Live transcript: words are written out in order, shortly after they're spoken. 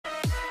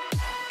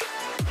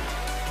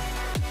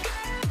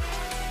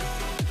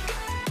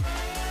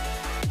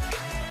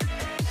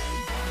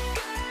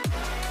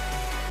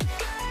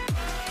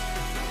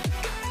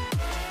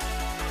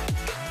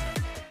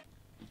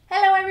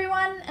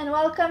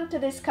welcome to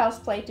this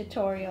cosplay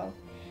tutorial.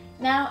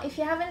 Now, if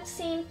you haven't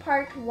seen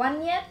part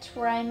 1 yet,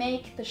 where I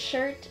make the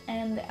shirt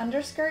and the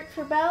underskirt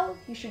for Belle,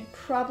 you should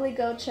probably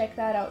go check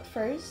that out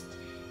first.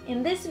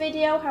 In this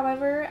video,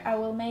 however, I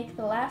will make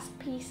the last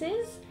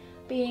pieces,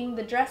 being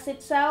the dress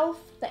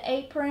itself, the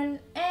apron,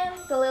 and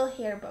the little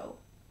hair bow.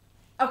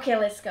 Okay,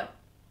 let's go.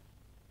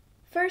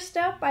 First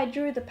up, I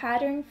drew the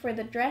pattern for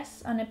the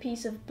dress on a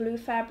piece of blue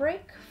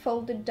fabric,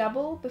 folded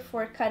double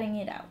before cutting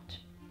it out.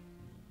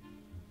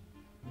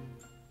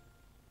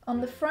 On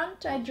the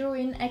front, I drew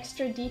in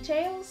extra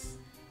details,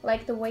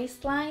 like the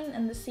waistline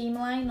and the seam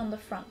line on the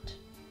front.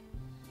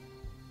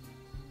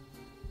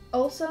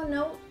 Also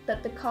note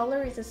that the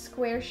collar is a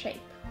square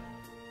shape.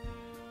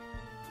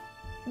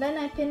 Then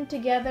I pinned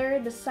together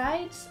the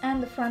sides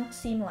and the front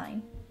seam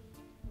line.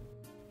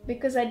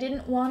 Because I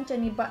didn't want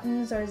any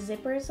buttons or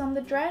zippers on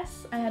the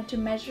dress, I had to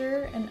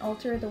measure and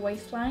alter the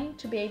waistline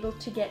to be able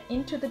to get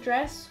into the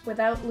dress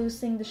without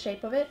losing the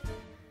shape of it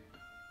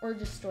or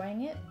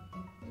destroying it.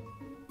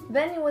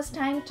 Then it was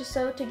time to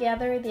sew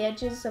together the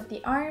edges of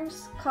the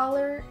arms,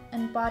 collar,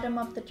 and bottom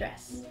of the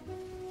dress.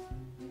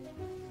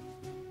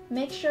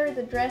 Make sure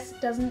the dress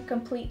doesn't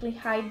completely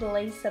hide the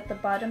lace at the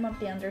bottom of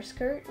the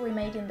underskirt we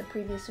made in the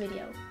previous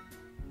video.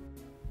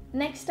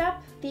 Next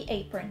up, the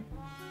apron.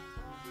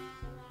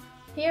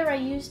 Here I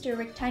used a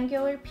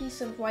rectangular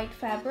piece of white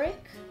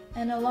fabric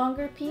and a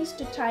longer piece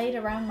to tie it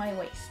around my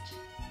waist.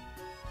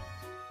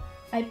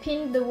 I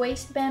pinned the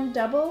waistband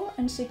double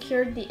and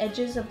secured the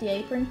edges of the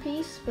apron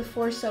piece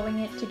before sewing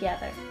it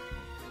together.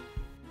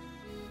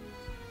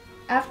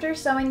 After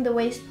sewing the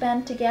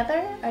waistband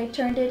together, I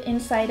turned it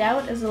inside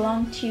out as a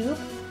long tube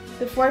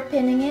before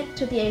pinning it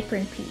to the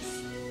apron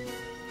piece.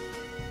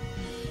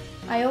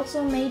 I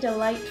also made a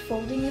light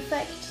folding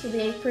effect so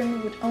the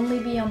apron would only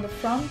be on the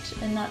front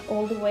and not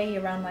all the way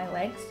around my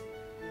legs.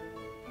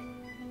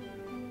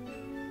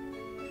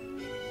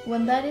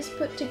 When that is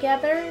put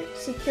together,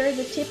 secure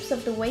the tips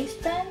of the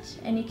waistband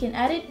and you can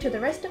add it to the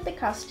rest of the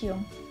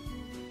costume.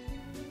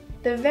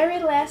 The very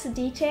last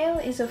detail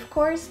is of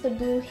course the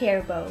blue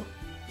hair bow.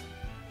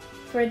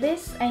 For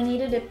this I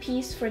needed a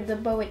piece for the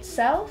bow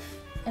itself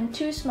and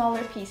 2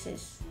 smaller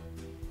pieces.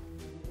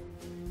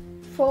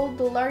 Fold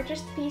the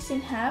largest piece in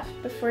half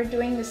before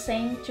doing the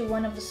same to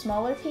one of the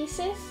smaller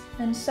pieces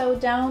and sew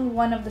down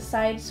one of the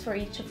sides for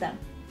each of them.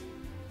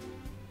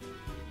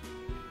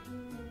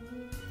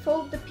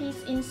 Fold the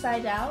piece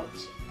inside out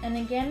and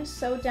again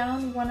sew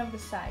down one of the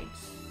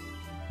sides.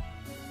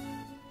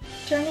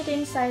 Turn it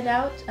inside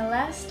out a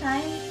last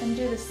time and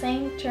do the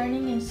same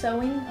turning and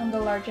sewing on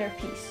the larger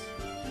piece.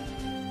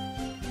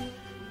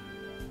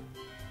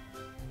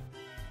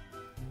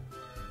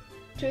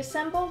 To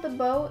assemble the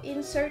bow,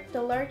 insert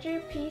the larger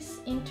piece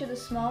into the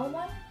small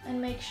one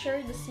and make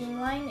sure the seam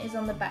line is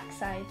on the back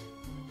side.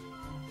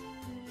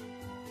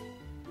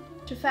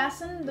 To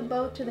fasten the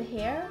bow to the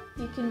hair,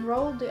 you can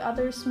roll the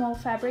other small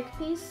fabric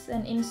piece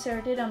and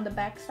insert it on the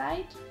back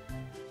side.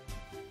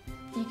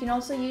 You can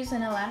also use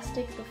an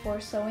elastic before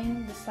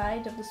sewing the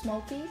side of the small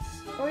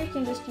piece, or you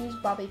can just use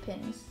bobby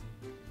pins.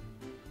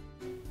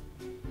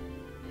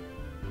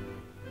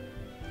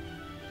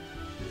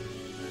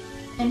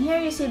 And here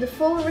you see the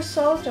full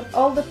result of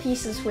all the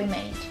pieces we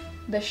made.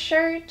 The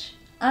shirt,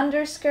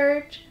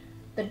 underskirt,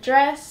 the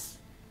dress,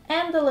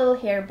 and the little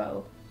hair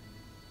bow.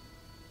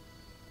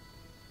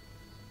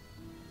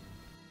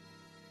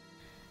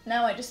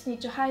 Now I just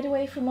need to hide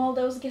away from all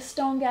those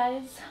Gaston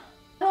guys.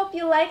 I hope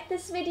you liked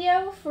this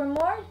video. For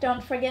more,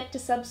 don't forget to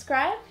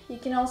subscribe. You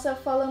can also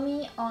follow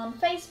me on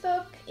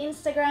Facebook,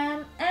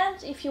 Instagram,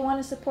 and if you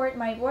want to support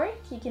my work,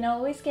 you can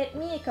always get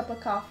me a cup of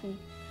coffee.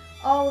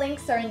 All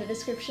links are in the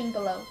description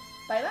below.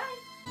 Bye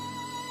bye!